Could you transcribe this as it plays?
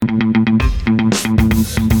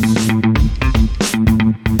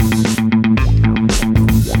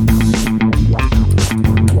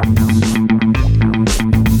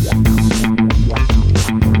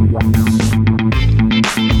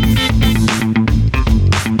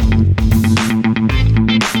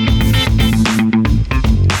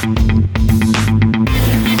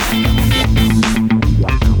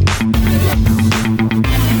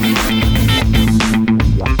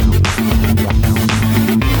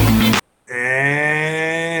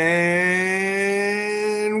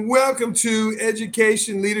Welcome to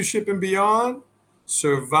Education, Leadership, and Beyond,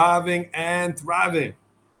 Surviving and Thriving.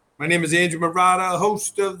 My name is Andrew Murata,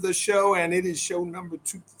 host of the show, and it is show number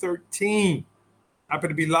 213. Happy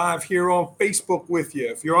to be live here on Facebook with you.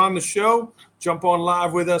 If you're on the show, jump on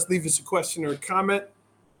live with us, leave us a question or a comment.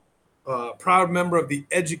 Proud member of the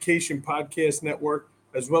Education Podcast Network,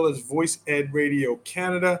 as well as Voice Ed Radio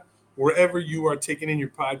Canada. Wherever you are taking in your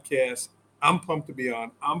podcast, I'm pumped to be on.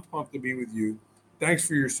 I'm pumped to be with you. Thanks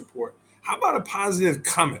for your support. How about a positive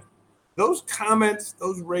comment? Those comments,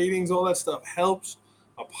 those ratings, all that stuff helps.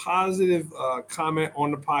 A positive comment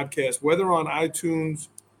on the podcast, whether on iTunes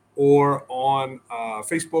or on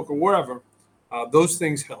Facebook or wherever, those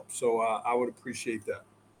things help. So I would appreciate that.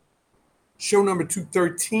 Show number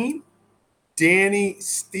 213, Danny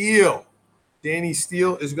Steele. Danny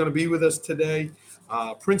Steele is going to be with us today.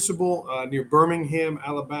 Principal near Birmingham,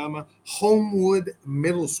 Alabama, Homewood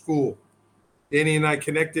Middle School. Danny and I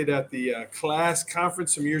connected at the class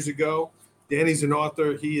conference some years ago. Danny's an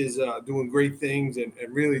author. He is doing great things and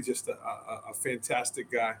really just a fantastic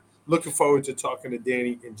guy. Looking forward to talking to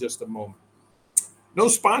Danny in just a moment. No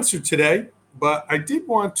sponsor today, but I did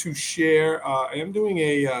want to share. I am doing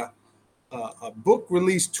a book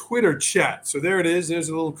release Twitter chat. So there it is. There's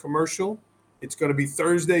a little commercial. It's going to be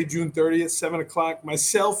Thursday, June 30th, 7 o'clock.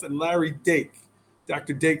 Myself and Larry Dake,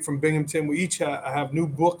 Dr. Dake from Binghamton, we each have new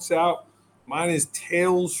books out. Mine is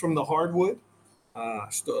Tales from the Hardwood,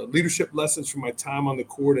 leadership lessons from my time on the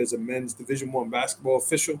court as a men's Division I basketball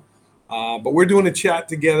official. But we're doing a chat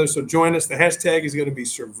together, so join us. The hashtag is going to be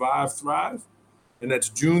Survive Thrive, and that's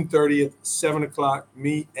June 30th, 7 o'clock,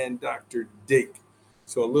 me and Dr. Dake.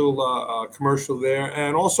 So a little commercial there.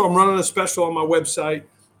 And also I'm running a special on my website.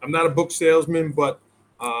 I'm not a book salesman, but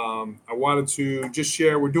I wanted to just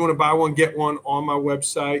share. We're doing a buy one, get one on my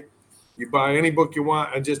website. You buy any book you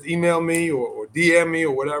want and just email me or DM me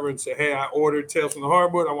or whatever and say, hey, I ordered Tales from the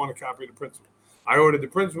Hardwood. I want a copy of the principal. I ordered the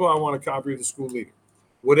principal. I want a copy of the school leader.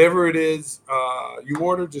 Whatever it is you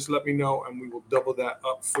order, just let me know and we will double that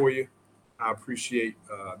up for you. I appreciate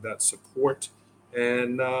that support.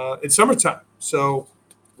 And it's summertime. So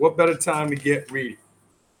what better time to get reading?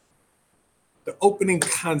 The opening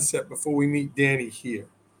concept before we meet Danny here.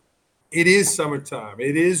 It is summertime.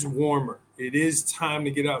 It is warmer. It is time to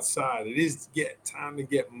get outside. It is time to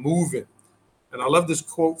get moving. And I love this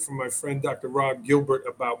quote from my friend, Dr. Rob Gilbert,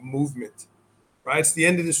 about movement, right? It's the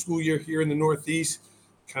end of the school year here in the Northeast.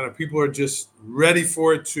 Kind of people are just ready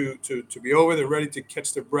for it to be over. They're ready to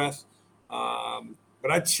catch their breath. But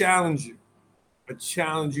I challenge you. I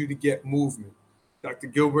challenge you to get movement. Dr.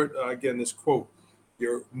 Gilbert, again, this quote,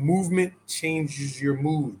 your movement changes your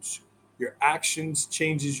moods. Your actions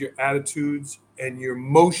changes your attitudes, and your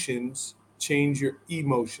motions change your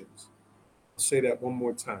emotions. I'll say that one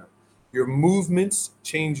more time. Your movements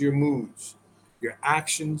change your moods. Your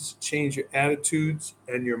actions change your attitudes,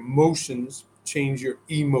 and your motions change your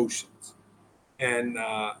emotions. And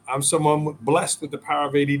I'm someone blessed with the power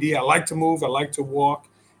of ADD. I like to move. I like to walk.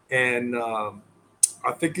 And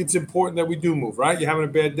I think it's important that we do move, right? You're having a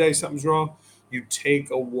bad day, something's wrong. You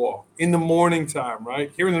take a walk in the morning time, right?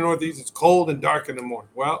 Here in the Northeast, it's cold and dark in the morning.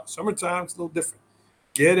 Well, summertime, it's a little different.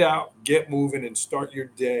 Get out, get moving, and start your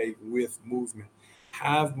day with movement.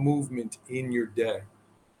 Have movement in your day.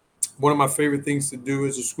 One of my favorite things to do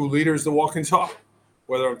as a school leader is to walk and talk,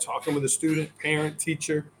 whether I'm talking with a student, parent,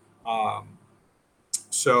 teacher.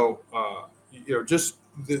 Just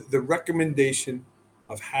the recommendation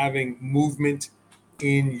of having movement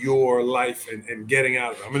in your life and getting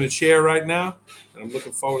out of it. I'm in a chair right now, and I'm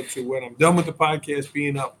looking forward to when I'm done with the podcast,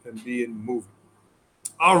 being up and being moving.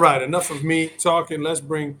 All right, enough of me talking. Let's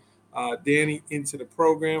bring Danny into the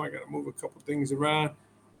program. I got to move a couple things around,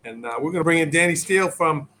 and we're going to bring in Danny Steele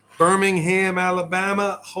from Birmingham,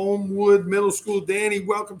 Alabama, Homewood Middle School. Danny,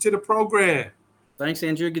 welcome to the program. Thanks,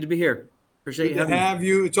 Andrew. Good to be here. Appreciate Good to have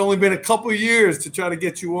you. It's only been a couple of years to try to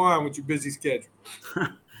get you on with your busy schedule.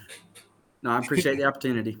 No, I appreciate the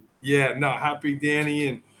opportunity. Yeah, no, happy, Danny,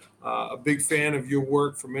 and a big fan of your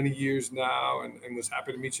work for many years now, and was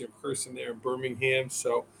happy to meet you in person there in Birmingham.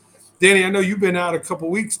 So, Danny, I know you've been out a couple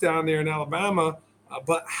of weeks down there in Alabama,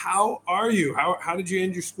 but how are you? How did you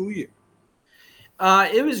end your school year?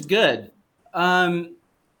 It was good. The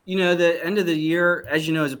end of the year, as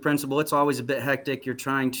you know, as a principal, it's always a bit hectic. You're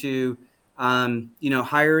trying to,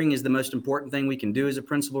 hiring is the most important thing we can do as a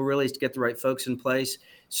principal, really, is to get the right folks in place.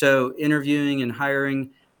 So interviewing and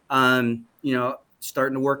hiring,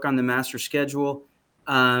 starting to work on the master schedule.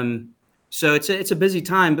 So it's a busy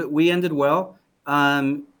time, but we ended well.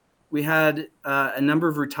 We had a number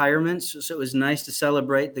of retirements, so it was nice to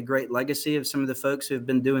celebrate the great legacy of some of the folks who have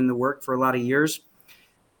been doing the work for a lot of years.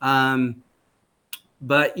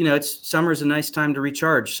 But it's summer is a nice time to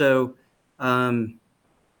recharge. So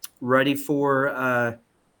ready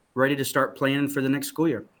to start planning for the next school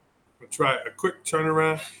year. That's right. A quick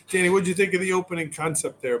turnaround. Danny, what did you think of the opening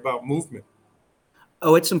concept there about movement?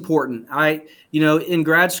 Oh, it's important. In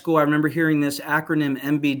grad school, I remember hearing this acronym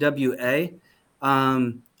MBWA,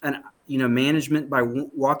 and management by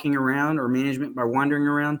walking around or management by wandering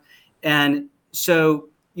around. And so,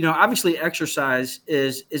 obviously exercise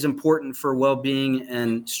is important for well-being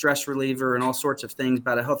and stress reliever and all sorts of things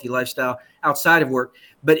about a healthy lifestyle outside of work.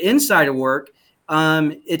 But inside of work,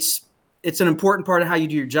 it's an important part of how you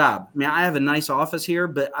do your job. I mean, I have a nice office here,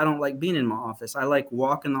 but I don't like being in my office. I like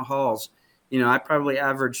walking the halls. I probably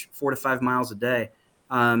average 4 to 5 miles a day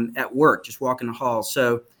at work, just walking the halls.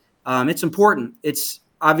 So it's important. It's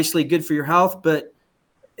obviously good for your health, but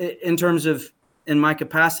in my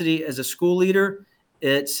capacity as a school leader,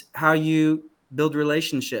 it's how you build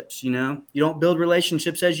relationships. You don't build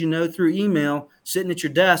relationships, through email, sitting at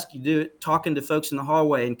your desk. You do it talking to folks in the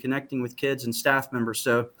hallway and connecting with kids and staff members.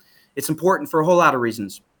 So it's important for a whole lot of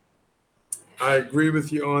reasons. I agree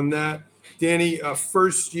with you on that. Danny,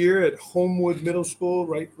 first year at Homewood Middle School,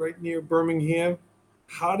 right near Birmingham.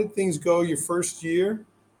 How did things go your first year?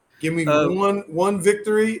 Give me one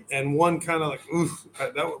victory and one kind of like, oof,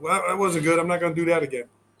 that wasn't good. I'm not going to do that again.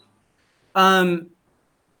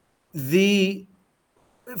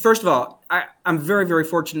 First of all, I'm very, very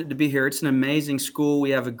fortunate to be here. It's an amazing school.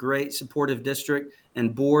 We have a great supportive district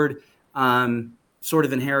and board, sort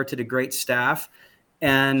of inherited a great staff.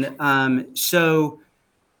 And I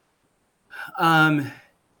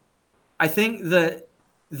think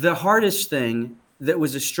the hardest thing that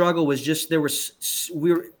was a struggle was just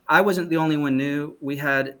I wasn't the only one new. We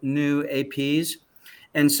had new APs.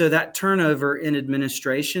 And so that turnover in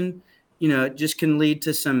administration, it just can lead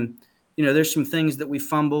to some, there's some things that we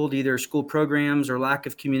fumbled, either school programs or lack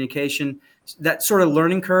of communication. That sort of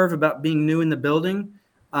learning curve about being new in the building,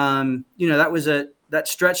 that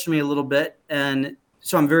stretched me a little bit. And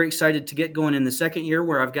so I'm very excited to get going in the second year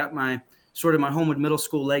where I've got my Homewood Middle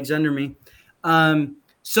School legs under me.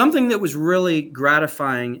 Something that was really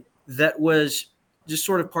gratifying that was just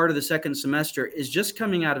sort of part of the second semester is just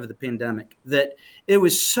coming out of the pandemic, that it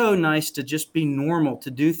was so nice to just be normal,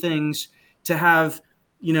 to do things, to have,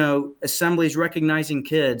 assemblies recognizing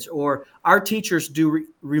kids, or our teachers do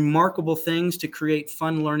remarkable things to create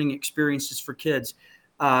fun learning experiences for kids,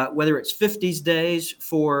 whether it's 50s days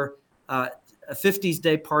for a 50s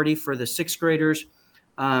day party for the sixth graders.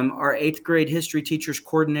 Our eighth grade history teachers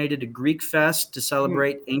coordinated a Greek fest to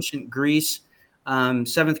celebrate ancient Greece.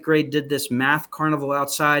 Seventh grade did this math carnival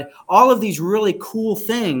outside. All of these really cool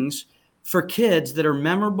things for kids that are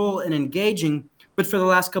memorable and engaging, but for the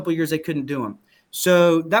last couple of years, they couldn't do them.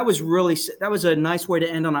 So that was a nice way to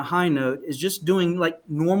end on a high note, is just doing like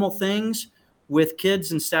normal things with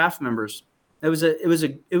kids and staff members. It was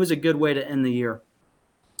a good way to end the year.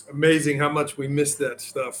 Amazing how much we missed that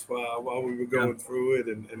stuff while we were going through it,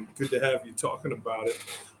 and good to have you talking about it.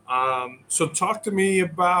 So talk to me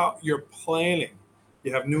about your planning.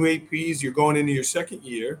 You have new APs, you're going into your second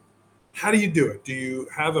year. How do you do it? Do you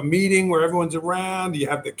have a meeting where everyone's around? Do you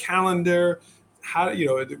have the calendar?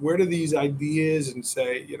 Where do these ideas and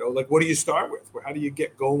say, what do you start with? How do you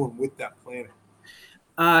get going with that planning?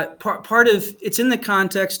 Part of it's in the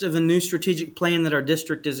context of a new strategic plan that our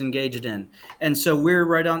district is engaged in. And so we're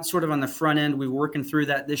right on sort of on the front end. We're working through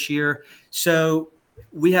that this year. So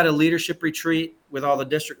we had a leadership retreat with all the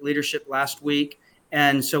district leadership last week.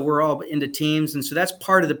 And so we're all into teams. And so that's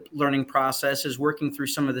part of the learning process, is working through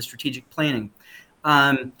some of the strategic planning.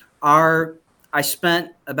 I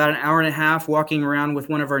spent about an hour and a half walking around with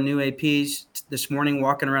one of our new APs this morning,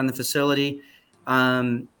 walking around the facility,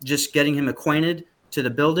 just getting him acquainted to the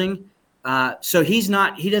building. So he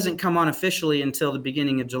doesn't come on officially until the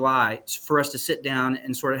beginning of July for us to sit down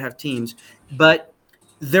and sort of have teams. But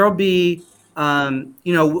there'll be,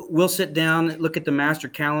 we'll sit down, look at the master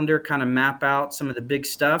calendar, kind of map out some of the big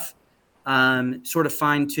stuff, sort of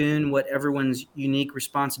fine tune what everyone's unique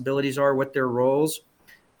responsibilities are, what their roles.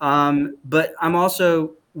 But I'm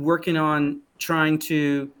also working on trying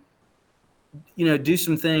to, do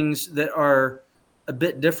some things that are a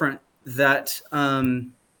bit different that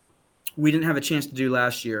we didn't have a chance to do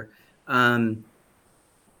last year. Going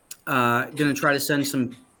to try to send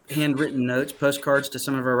some handwritten notes, postcards to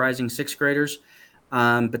some of our rising sixth graders.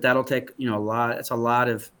 But that'll take, it's a lot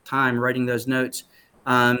of time writing those notes.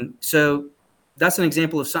 So that's an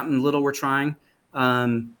example of something little we're trying.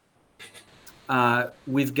 I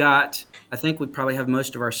think we probably have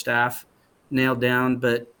most of our staff nailed down,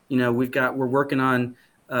 but we're working on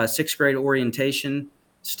sixth grade orientation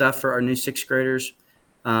stuff for our new sixth graders.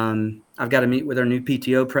 I've got to meet with our new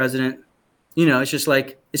PTO president.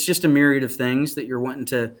 It's just a myriad of things that you're wanting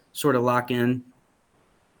to sort of lock in.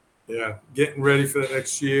 Yeah, getting ready for the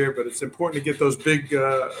next year, but it's important to get those big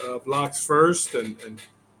blocks first and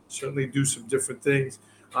certainly do some different things.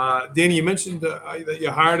 Danny, you mentioned that you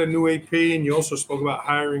hired a new AP, and you also spoke about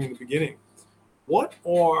hiring in the beginning. What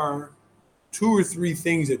are 2 or 3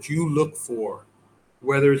 things that you look for,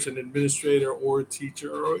 whether it's an administrator or a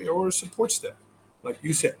teacher or a support staff? Like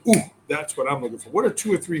you said, that's what I'm looking for. What are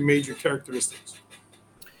 2 or 3 major characteristics?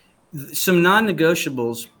 Some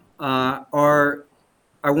non-negotiables are,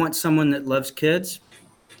 I want someone that loves kids.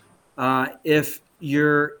 If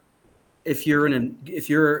you're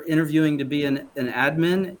interviewing to be an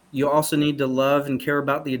admin, you also need to love and care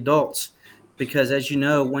about the adults, because as you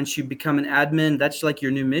know, once you become an admin, that's like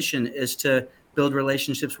your new mission, is to build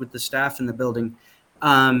relationships with the staff in the building.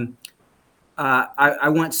 I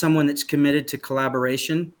want someone that's committed to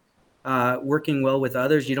collaboration, working well with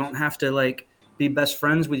others. You don't have to be best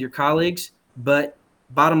friends with your colleagues, but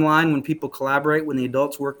bottom line, when people collaborate, when the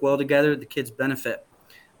adults work well together, the kids benefit.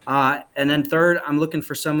 And then third, I'm looking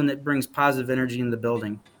for someone that brings positive energy in the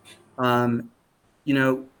building. I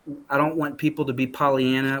don't want people to be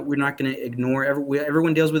Pollyanna. We're not going to ignore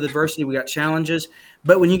everyone deals with adversity. We got challenges,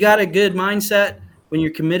 but when you got a good mindset, when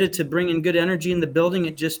you're committed to bringing good energy in the building,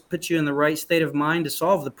 it just puts you in the right state of mind to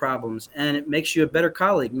solve the problems, and it makes you a better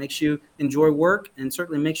colleague, makes you enjoy work, and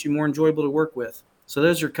certainly makes you more enjoyable to work with. So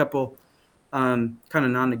those are a couple kind of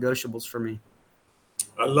non-negotiables for me.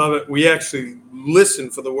 I love it. We actually listen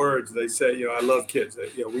for the words. They say, I love kids.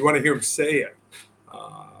 We want to hear them say it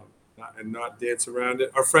and not dance around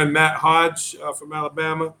it. Our friend Matt Hodge from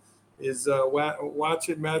Alabama is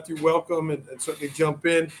watching. Matthew, welcome, and certainly jump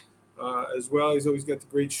in as well. He's always got the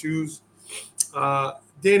great shoes.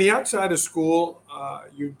 Danny, outside of school,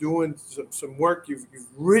 you're doing some work. You've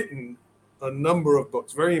written a number of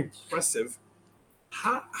books. Very impressive.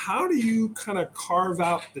 How do you kind of carve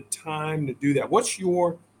out the time to do that? What's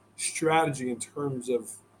your strategy in terms of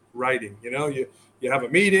writing? You have a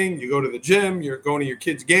meeting, you go to the gym, you're going to your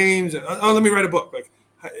kids' games. Let me write a book.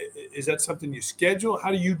 Is that something you schedule?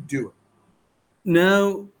 How do you do it?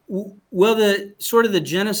 No. Well, the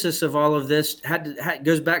genesis of all of this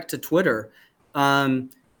goes back to Twitter. I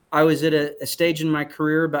was at a stage in my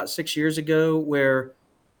career about 6 years ago where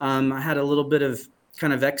I had a little bit of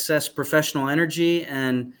kind of excess professional energy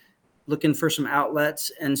and looking for some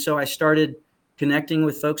outlets. And so I started connecting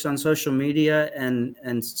with folks on social media,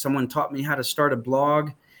 and someone taught me how to start a blog.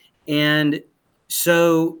 And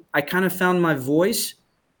so I kind of found my voice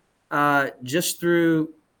just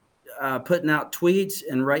through putting out tweets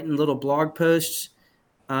and writing little blog posts.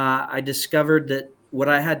 I discovered that what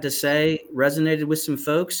I had to say resonated with some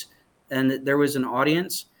folks and that there was an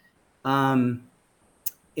audience. And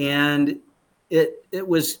it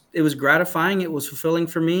was gratifying. It was fulfilling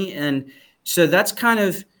for me. And so that's kind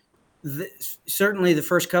of certainly the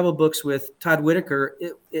first couple of books with Todd Whitaker.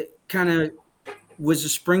 It kind of was a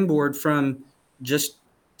springboard from just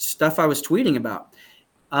stuff I was tweeting about.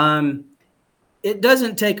 It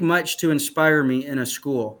doesn't take much to inspire me in a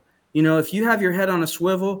school. If you have your head on a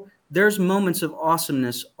swivel, there's moments of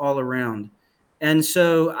awesomeness all around. And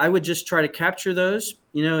so I would just try to capture those,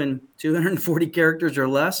 in 240 characters or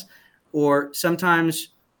less. Or sometimes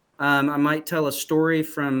I might tell a story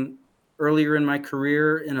from earlier in my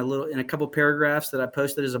career in a couple paragraphs that I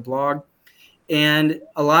posted as a blog. And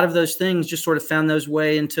a lot of those things just sort of found those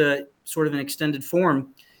way into sort of an extended form.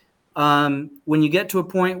 When you get to a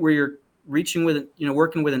point where you're reaching with,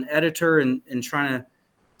 working with an editor and trying to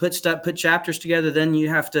put chapters together, then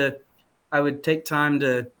I would take time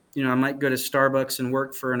to, I might go to Starbucks and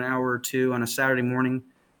work for an hour or two on a Saturday morning.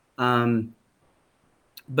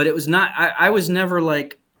 But it was not, I was never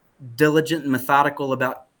diligent and methodical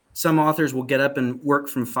about. Some authors will get up and work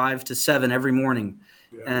from 5 to 7 every morning.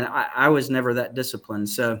 Yeah. And I was never that disciplined.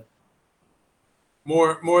 So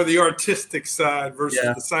more the artistic side versus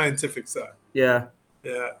the scientific side. Yeah.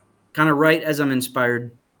 Yeah. Kind of write as I'm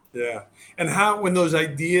inspired. Yeah. And when those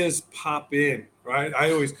ideas pop in, right? I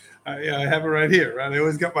have it right here, right? I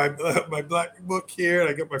always got my black book here, and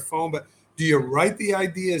I got my phone. But do you write the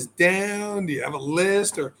ideas down? Do you have a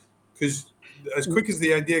list? Or because as quick as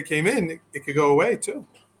the idea came in, it could go away too.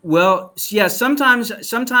 Well, yeah. Sometimes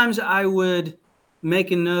I would make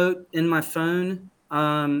a note in my phone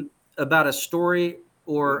about a story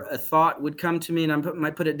or a thought would come to me, and I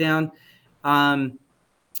might put it down.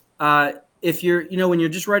 If you're, when you're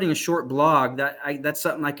just writing a short blog, that's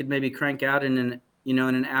something I could maybe crank out in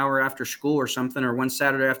an hour after school or something, or one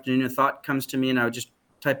Saturday afternoon, a thought comes to me and I would just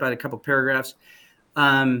type out a couple paragraphs.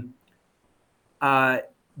 Um,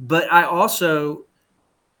 but I also,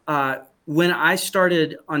 when I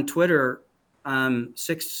started on Twitter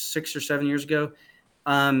 6 or 7 years ago,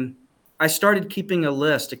 I started keeping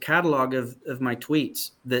a catalog of my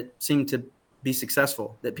tweets that seemed to be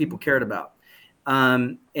successful, that people cared about.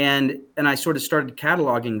 And I sort of started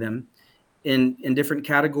cataloging them in different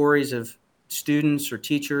categories of students or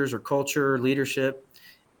teachers or culture or leadership.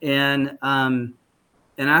 And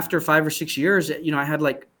after 5 or 6 years, I had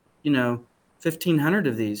 1,500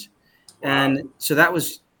 of these. Wow. And so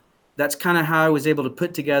that's kind of how I was able to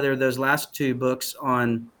put together those last two books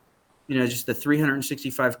on, just the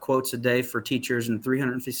 365 quotes a day for teachers and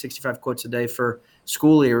 365 quotes a day for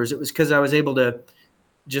school leaders. It was because I was able to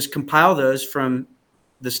just compile those from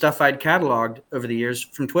the stuff I'd cataloged over the years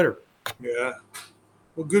from Twitter. Yeah.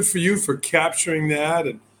 Well, good for you for capturing that.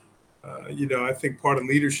 And, I think part of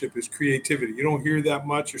leadership is creativity. You don't hear that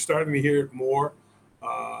much. You're starting to hear it more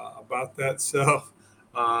about that. So,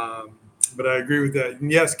 but I agree with that.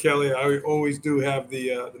 And yes, Kelly, I always do have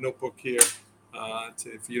the notebook here.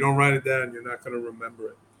 If you don't write it down, you're not going to remember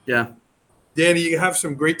it. Yeah. Danny, you have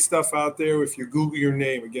some great stuff out there. If you Google your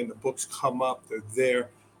name, again, the books come up. They're there.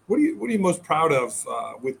 What are you most proud of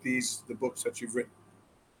with the books that you've written?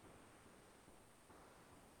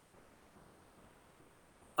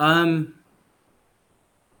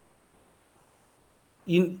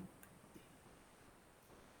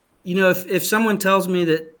 If someone tells me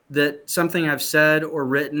that something I've said or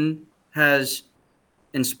written has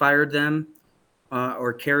inspired them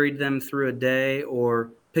or carried them through a day or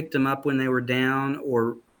picked them up when they were down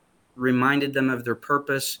or reminded them of their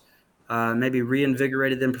purpose, maybe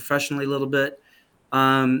reinvigorated them professionally a little bit,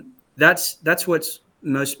 that's what's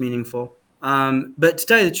most meaningful. But to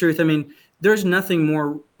tell you the truth, there's nothing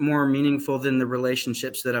more meaningful than the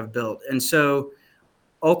relationships that I've built. And so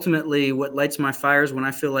ultimately what lights my fires when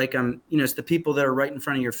I feel like it's the people that are right in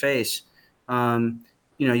front of your face,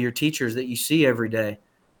 your teachers that you see every day.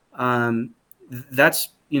 That's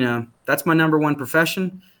my number one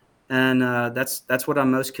profession. And that's what I'm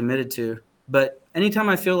most committed to. But anytime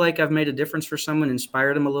I feel like I've made a difference for someone,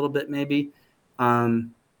 inspired them a little bit, maybe,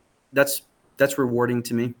 that's rewarding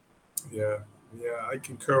to me. Yeah, I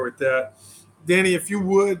concur with that. Danny, if you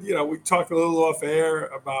would, we talked a little off air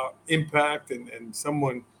about impact and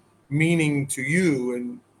someone meaning to you.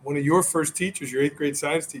 And one of your first teachers, your 8th grade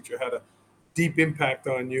science teacher, had a deep impact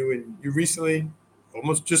on you. And you recently,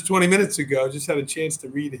 almost just 20 minutes ago, just had a chance to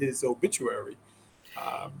read his obituary.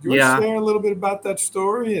 Do you want to share a little bit about that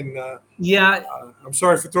story? And I'm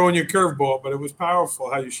sorry for throwing you a curveball, but it was powerful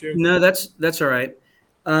how you shared. No, that's all right.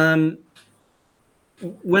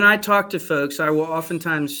 When I talk to folks, I will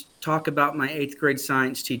oftentimes talk about my 8th grade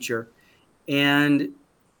science teacher. And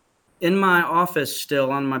in my office, still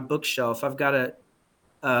on my bookshelf, I've got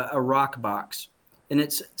a rock box. And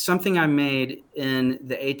it's something I made in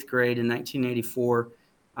the 8th grade in 1984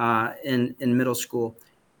 in middle school.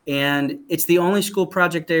 And it's the only school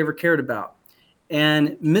project I ever cared about.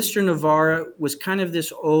 And Mr. Navarra was kind of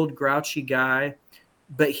this old grouchy guy,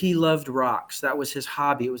 but he loved rocks. That was his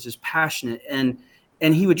hobby. It was his passion.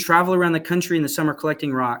 And he would travel around the country in the summer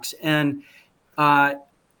collecting rocks. And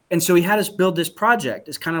so he had us build this project.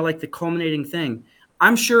 It's kind of like the culminating thing.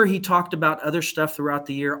 I'm sure he talked about other stuff throughout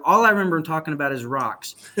the year. All I remember him talking about is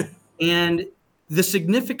rocks. And the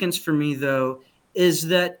significance for me, though, is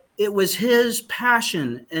that it was his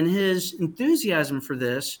passion and his enthusiasm for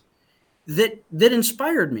this that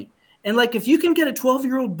inspired me. And if you can get a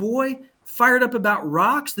 12-year-old boy fired up about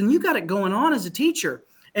rocks, then you got it going on as a teacher.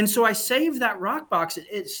 And so I saved that rock box.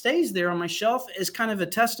 It stays there on my shelf as kind of a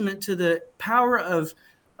testament to the power of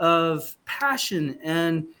passion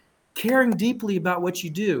and caring deeply about what you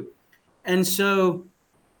do. And so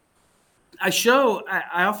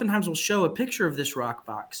I oftentimes will show a picture of this rock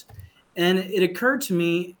box. And it occurred to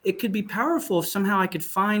me, it could be powerful if somehow I could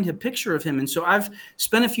find a picture of him. And so I've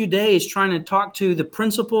spent a few days trying to talk to the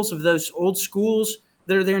principals of those old schools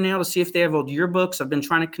that are there now to see if they have old yearbooks. I've been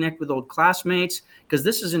trying to connect with old classmates because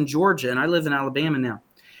this is in Georgia and I live in Alabama now.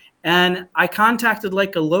 And I contacted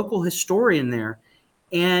a local historian there,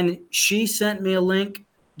 and she sent me a link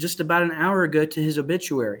just about an hour ago to his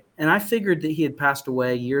obituary. And I figured that he had passed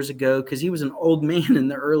away years ago because he was an old man in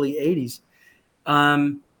the early 80s.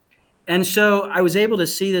 And so I was able to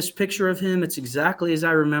see this picture of him. It's exactly as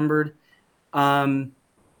I remembered.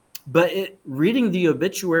 But reading the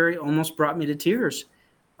obituary almost brought me to tears.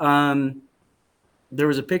 There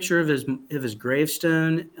was a picture of his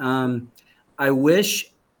gravestone. I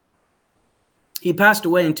wish he passed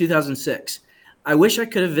away in 2006. I wish I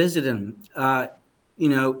could have visited him,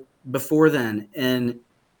 before then and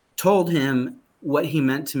told him what he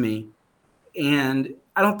meant to me. And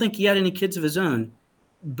I don't think he had any kids of his own,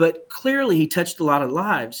 but clearly he touched a lot of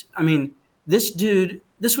lives. I mean, this dude,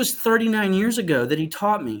 this was 39 years ago that he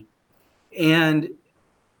taught me. And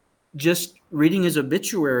just reading his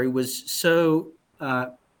obituary was so, I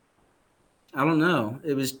don't know,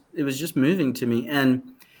 it was just moving to me.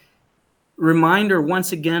 And reminder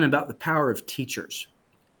once again about the power of teachers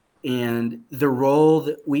and the role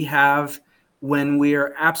that we have when we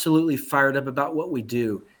are absolutely fired up about what we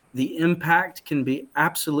do. The impact can be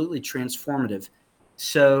absolutely transformative.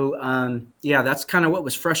 So, yeah, that's kind of what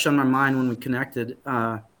was fresh on my mind when we connected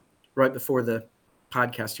right before the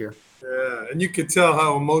podcast here. Yeah, and you can tell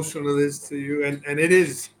how emotional it is to you, and it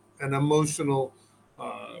is an emotional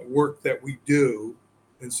work that we do.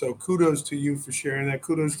 And so kudos to you for sharing that.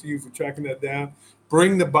 Kudos to you for tracking that down.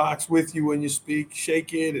 Bring the box with you when you speak,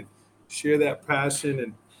 shake it, and share that passion.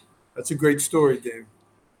 And that's a great story, Dan.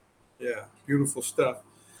 Yeah, beautiful stuff.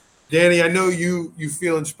 Danny, I know you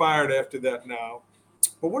feel inspired after that now,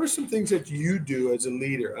 but what are some things that you do as a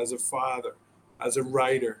leader, as a father, as a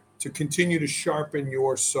writer to continue to sharpen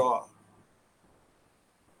your saw?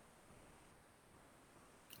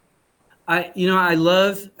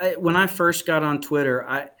 When I first got on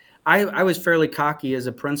Twitter, I was fairly cocky as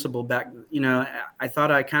a principal back. I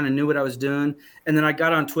thought I kind of knew what I was doing. And then I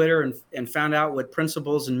got on Twitter and found out what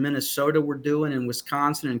principals in Minnesota were doing, in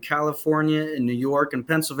Wisconsin and California and New York and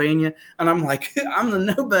Pennsylvania. And I'm like, I'm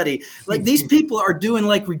the nobody. Like, these people are doing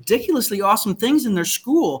like ridiculously awesome things in their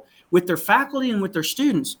school with their faculty and with their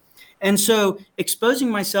students. And so exposing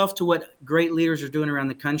myself to what great leaders are doing around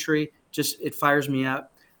the country, it fires me up.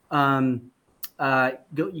 You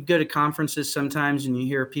go to conferences sometimes and you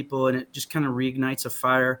hear people and it just kind of reignites a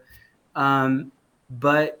fire.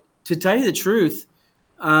 But to tell you the truth,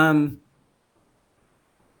 I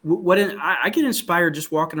get inspired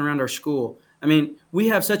just walking around our school. I mean, we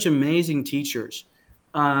have such amazing teachers.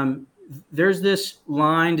 There's this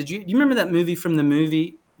line. Do you remember that movie from the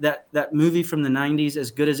movie from the 90s,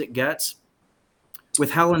 As Good as It Gets,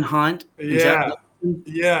 with Helen Hunt? Yeah.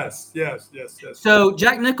 Yes. So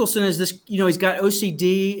Jack Nicholson is this, he's got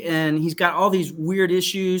OCD and he's got all these weird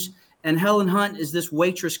issues. And Helen Hunt is this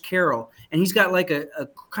waitress, Carol, and he's got like a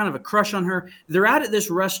kind of a crush on her. They're out at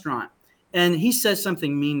this restaurant and he says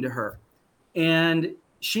something mean to her. And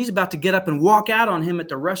she's about to get up and walk out on him at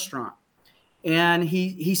the restaurant. And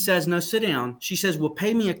he says, no, sit down. She says, well,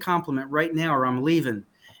 pay me a compliment right now or I'm leaving.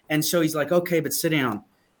 And so he's like, okay, but sit down.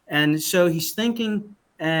 And so he's thinking,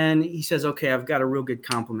 and he says, okay, I've got a real good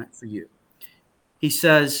compliment for you. He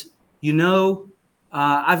says,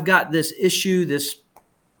 I've got this issue, this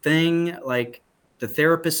thing, like the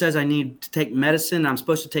therapist says I need to take medicine. I'm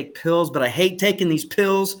supposed to take pills, but I hate taking these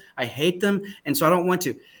pills. I hate them. And so I don't want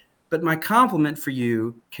to. But my compliment for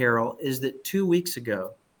you, Carol, is that 2 weeks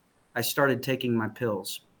ago, I started taking my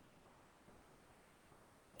pills.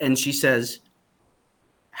 And she says,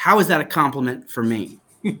 how is that a compliment for me?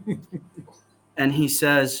 And he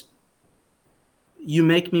says, you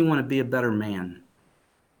make me want to be a better man.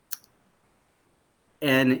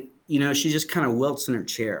 And, she just kind of wilts in her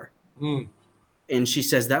chair. And she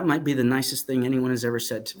says, that might be the nicest thing anyone has ever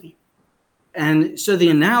said to me. And so the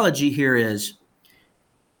analogy here is,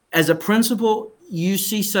 as a principal, you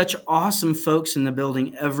see such awesome folks in the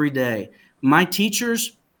building every day. My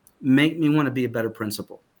teachers make me want to be a better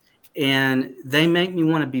principal. And they make me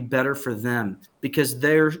want to be better for them because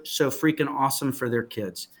they're so freaking awesome for their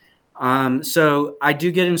kids. So I do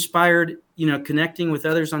get inspired, connecting with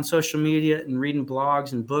others on social media and reading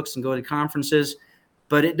blogs and books and going to conferences.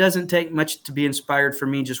 But it doesn't take much to be inspired for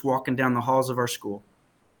me just walking down the halls of our school.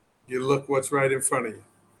 You look what's right in front of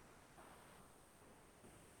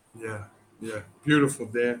you. Yeah. Beautiful,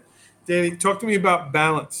 Dan. Danny, talk to me about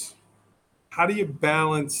balance. How do you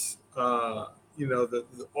balance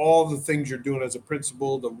all the things you're doing as a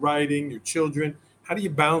principal, the writing, your children? How do you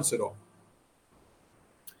balance it all?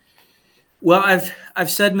 Well, I've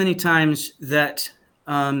said many times that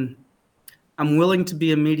I'm willing to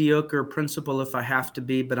be a mediocre principal if I have to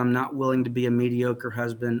be, but I'm not willing to be a mediocre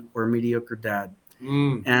husband or a mediocre dad.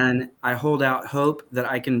 And I hold out hope that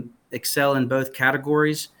I can excel in both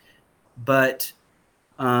categories. But,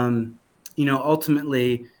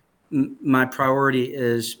 ultimately, my priority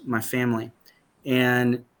is my family.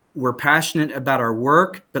 And we're passionate about our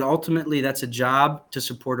work, but ultimately that's a job to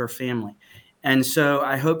support our family. And so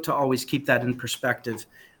I hope to always keep that in perspective.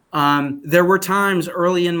 There were times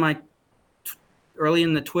early in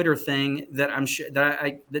the Twitter thing that I'm sure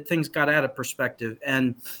that things got out of perspective.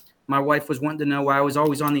 And my wife was wanting to know why I was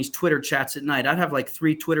always on these Twitter chats at night. I'd have like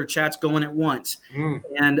 3 Twitter chats going at once.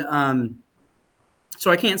 And So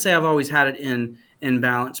I can't say I've always had it in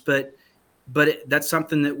balance, but that's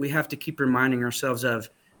something that we have to keep reminding ourselves of.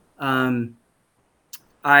 I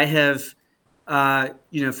have,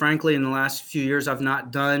 frankly, in the last few years, I've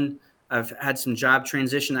had some job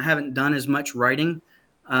transition. I haven't done as much writing.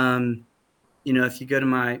 If you go to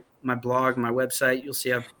my blog, my website, you'll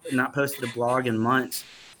see I've not posted a blog in months.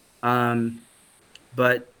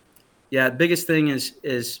 But yeah, the biggest thing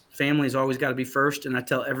is family's always got to be first. And I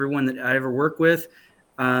tell everyone that I ever work with,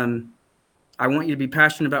 I want you to be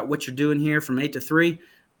passionate about what you're doing here from 8 to 3.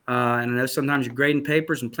 And I know sometimes you're grading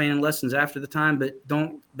papers and planning lessons after the time,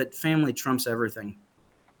 but family trumps everything.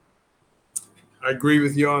 I agree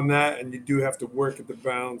with you on that. And you do have to work at the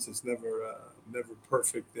balance. It's never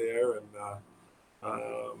perfect there. And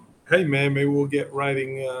hey, man, maybe we'll get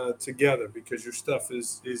writing together because your stuff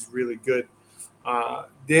is really good.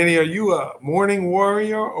 Danny, are you a morning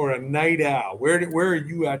warrior or a night owl? Where are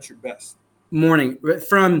you at your best? Morning.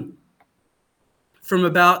 From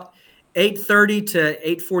about 8:30 to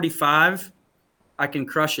 8:45, I can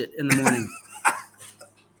crush it in the morning.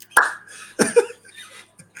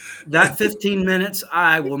 That 15 minutes,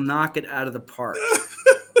 I will knock it out of the park.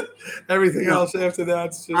 Everything else after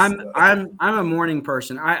that's just. I'm a morning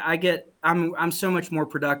person. I'm so much more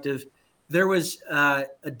productive. There was a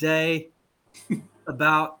day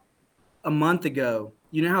about a month ago.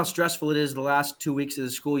 You know how stressful it is the last 2 weeks of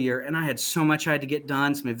the school year, and I had so much I had to get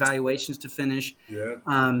done, some evaluations to finish. Yeah.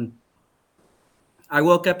 I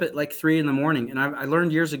woke up at like 3 a.m, and I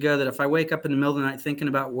learned years ago that if I wake up in the middle of the night thinking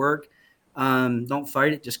about work, don't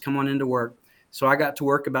fight it, just come on into work. So I got to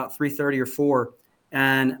work about 3:30 or 4,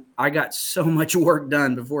 and I got so much work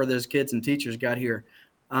done before those kids and teachers got here.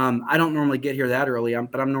 I don't normally get here that early,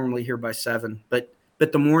 but I'm normally here by 7. But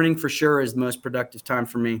the morning for sure is the most productive time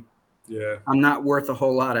for me. Yeah. I'm not worth a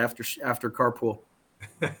whole lot after carpool.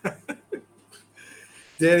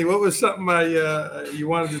 Danny, what was something you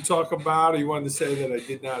wanted to talk about, or you wanted to say that I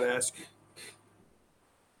did not ask you?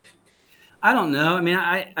 I don't know. I mean,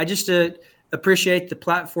 I just appreciate the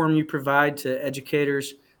platform you provide to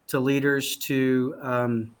educators, to leaders, to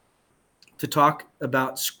talk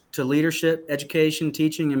about to leadership, education,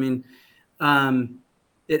 teaching. I mean,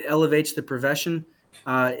 it elevates the profession.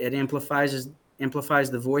 It amplifies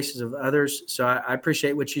the voices of others. So I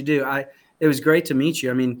appreciate what you do. It was great to meet you.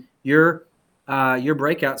 I mean, your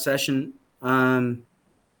breakout session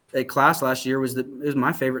at class last year was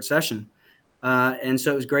my favorite session. And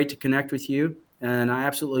so it was great to connect with you. And I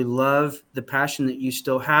absolutely love the passion that you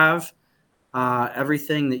still have.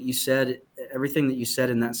 Everything that you said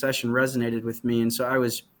in that session resonated with me. And so I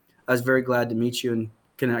was very glad to meet you and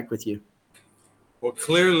connect with you. Well,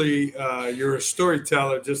 clearly you're a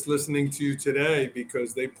storyteller just listening to you today,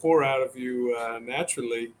 because they pour out of you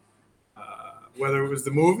naturally, whether it was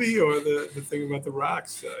the movie or the thing about the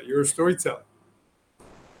rocks. You're a storyteller.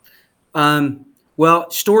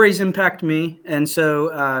 Well, stories impact me. And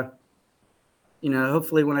so,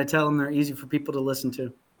 hopefully when I tell them, they're easy for people to listen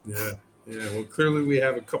to. Yeah. Well, clearly we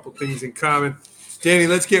have a couple things in common. Danny,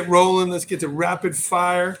 let's get rolling. Let's get to rapid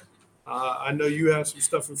fire. I know you have some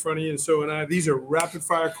stuff in front of you, and so and I. These are rapid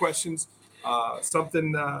fire questions.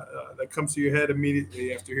 Something that comes to your head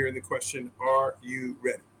immediately after hearing the question. Are you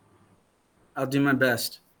ready? I'll do my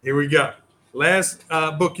best. Here we go. Last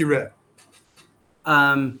book you read?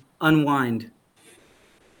 Unwind.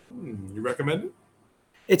 You recommend it?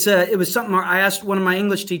 It was something I asked one of my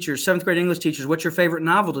English teachers, 7th grade English teachers, what's your favorite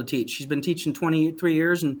novel to teach? She's been teaching 23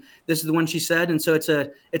 years, and this is the one she said. And so it's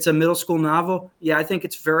a middle school novel. Yeah, I think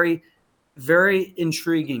it's very, very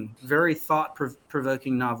intriguing, very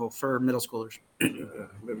thought-provoking novel for middle schoolers. I'm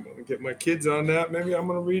going to get my kids on that. Maybe I'm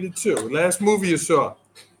going to read it too. Last movie you saw?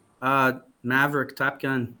 Maverick, Top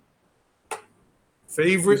Gun.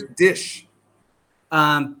 Favorite dish?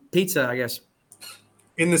 Pizza, I guess.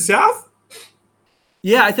 In the South?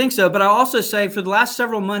 Yeah, I think so. But I'll also say for the last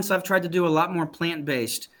several months, I've tried to do a lot more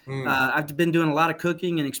plant-based. I've been doing a lot of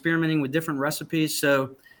cooking and experimenting with different recipes.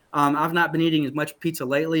 So I've not been eating as much pizza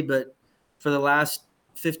lately, but for the last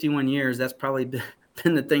 51 years, that's probably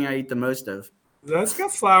been the thing I eat the most of. That's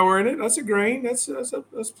got flour in it. That's a grain. That's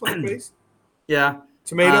plant-based. Yeah.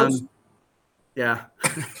 Tomatoes? Yeah.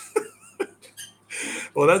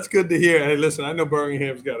 Well, that's good to hear. Hey, listen, I know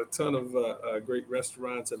Birmingham's got a ton of great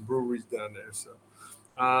restaurants and breweries down there. So,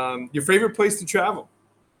 your favorite place to travel?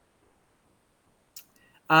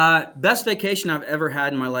 Best vacation I've ever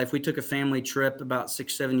had in my life. We took a family trip about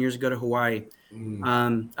 6-7 years ago to Hawaii.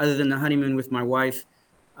 Other than the honeymoon with my wife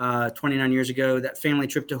 29 years ago, that family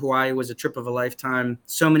trip to Hawaii was a trip of a lifetime.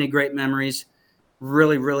 So many great memories.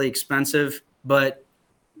 Really, really expensive, but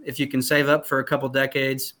if you can save up for a couple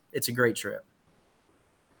decades, it's a great trip.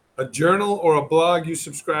 A journal or a blog you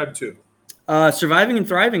subscribe to? Surviving and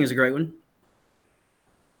Thriving is a great one.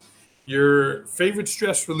 Your favorite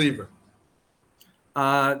stress reliever?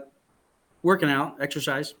 Working out,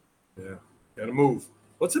 exercise. Yeah, got to move.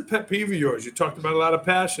 What's a pet peeve of yours? You talked about a lot of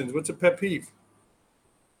passions. What's a pet peeve?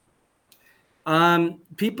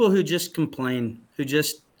 People who just complain, who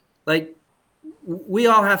just like, we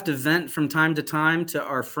all have to vent from time to time to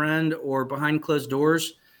our friend or behind closed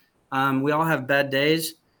doors. We all have bad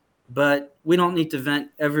days, but we don't need to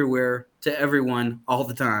vent everywhere to everyone all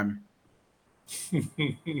the time.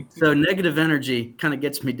 So negative energy kind of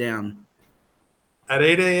gets me down. At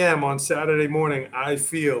 8 a.m. on Saturday morning, I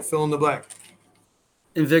feel fill in the blank.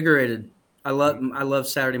 Invigorated. I love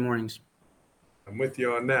Saturday mornings. I'm with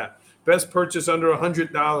you on that. Best purchase under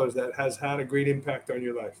 $100 that has had a great impact on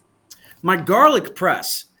your life? My garlic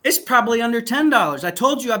press. It's probably under $10. I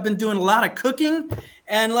told you I've been doing a lot of cooking,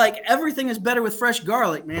 and like everything is better with fresh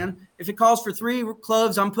garlic, man. If it calls for 3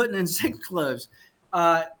 cloves, I'm putting in 6 cloves.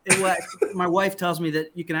 My wife tells me that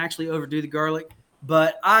you can actually overdo the garlic,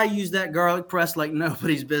 but I use that garlic press like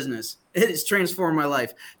nobody's business. It has transformed my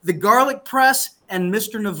life. The garlic press and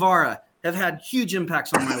Mr. Navarra have had huge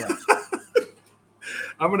impacts on my life.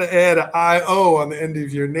 I'm going to add an I-O on the end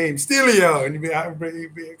of your name, Stelio, and you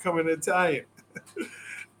become an Italian.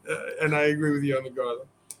 And I agree with you on the garlic.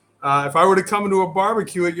 If I were to come into a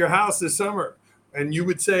barbecue at your house this summer and you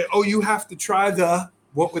would say, oh, you have to try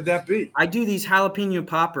what would that be? I do these jalapeno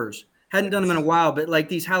poppers. Hadn't done them in a while, but like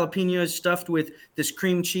these jalapenos stuffed with this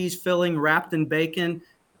cream cheese filling wrapped in bacon.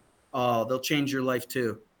 Oh, they'll change your life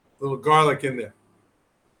too. A little garlic in there.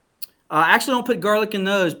 Actually, don't put garlic in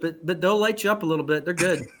those, but they'll light you up a little bit. They're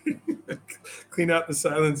good. Clean out the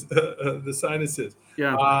sinuses.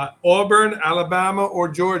 Yeah. Auburn, Alabama, or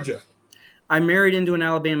Georgia? I married into an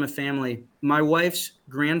Alabama family. My wife's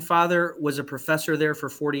grandfather was a professor there for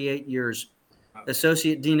 48 years,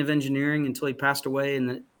 associate dean of engineering until he passed away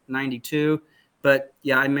in 92. But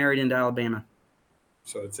yeah, I married into Alabama.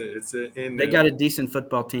 So they got a decent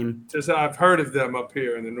football team. Just I've heard of them up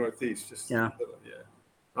here in the Northeast. Yeah.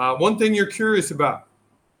 One thing you're curious about?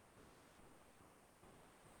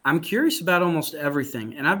 I'm curious about almost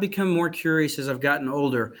everything, and I've become more curious as I've gotten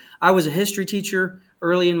older. I was a history teacher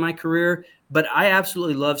early in my career, but I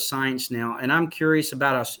absolutely love science now, and I'm curious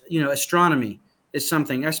about astronomy is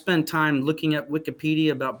something. I spend time looking at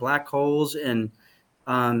Wikipedia about black holes and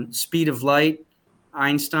speed of light,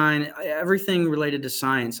 Einstein, everything related to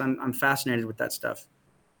science. I'm fascinated with that stuff.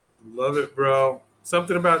 Love it, bro.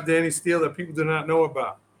 Something about Danny Steele that people do not know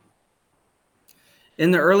about. In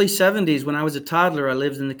the early 70s, when I was a toddler, I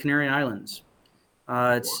lived in the Canary Islands.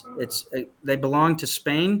 They belonged to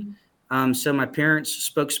Spain. So my parents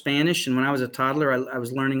spoke Spanish, and when I was a toddler, I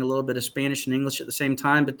was learning a little bit of Spanish and English at the same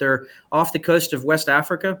time. But they're off the coast of West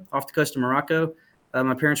Africa, off the coast of Morocco.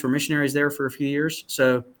 My parents were missionaries there for a few years.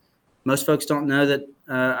 So most folks don't know that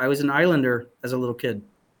I was an islander as a little kid.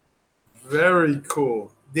 Very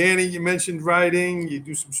cool. Danny, you mentioned writing. You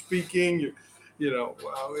do some speaking.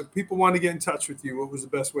 If people want to get in touch with you, what was the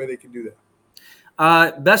best way they can do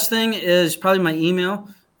that? Best thing is probably my email,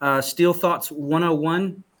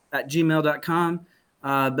 steelthoughts101@gmail.com.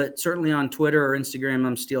 But certainly on Twitter or Instagram,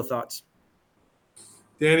 I'm Steel Thoughts.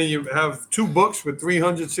 Danny, you have 2 books with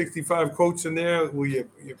 365 quotes in there. Will you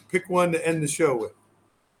pick one to end the show with?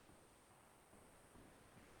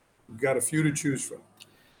 You've got a few to choose from.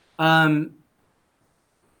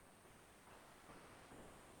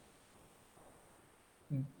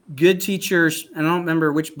 Good teachers, and I don't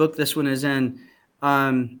remember which book this one is in.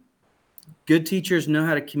 Good teachers know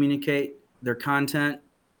how to communicate their content.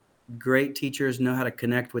 Great teachers know how to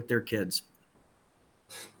connect with their kids.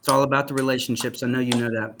 It's all about the relationships. I know you know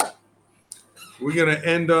that. We're going to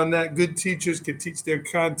end on that. Good teachers can teach their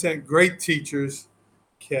content. Great teachers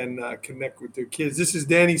can connect with their kids. This is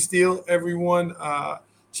Danny Steele, everyone.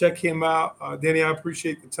 Check him out. Danny, I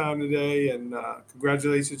appreciate the time today, and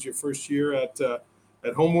congratulations your first year at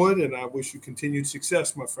Homewood, and I wish you continued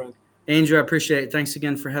success, my friend. Andrew, I appreciate it. Thanks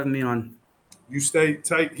again for having me on. You stay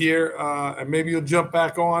tight here, and maybe you'll jump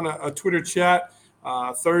back on a Twitter chat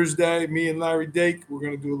Thursday. Me and Larry Dake, we're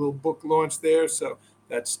going to do a little book launch there. So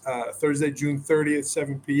that's Thursday, June 30th,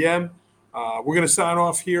 7 p.m. We're going to sign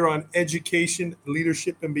off here on Education,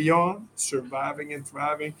 Leadership, and Beyond, Surviving and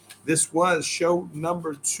Thriving. This was show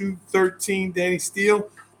number 213. Danny Steele,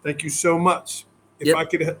 thank you so much. If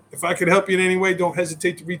I could help you in any way, don't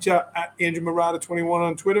hesitate to reach out at Andrew Marotta21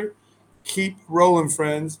 on Twitter. Keep rolling,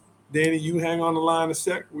 friends. Danny, you hang on the line a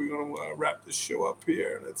sec. We're going to wrap this show up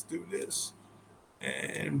here. Let's do this.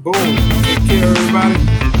 And boom. Take care, everybody.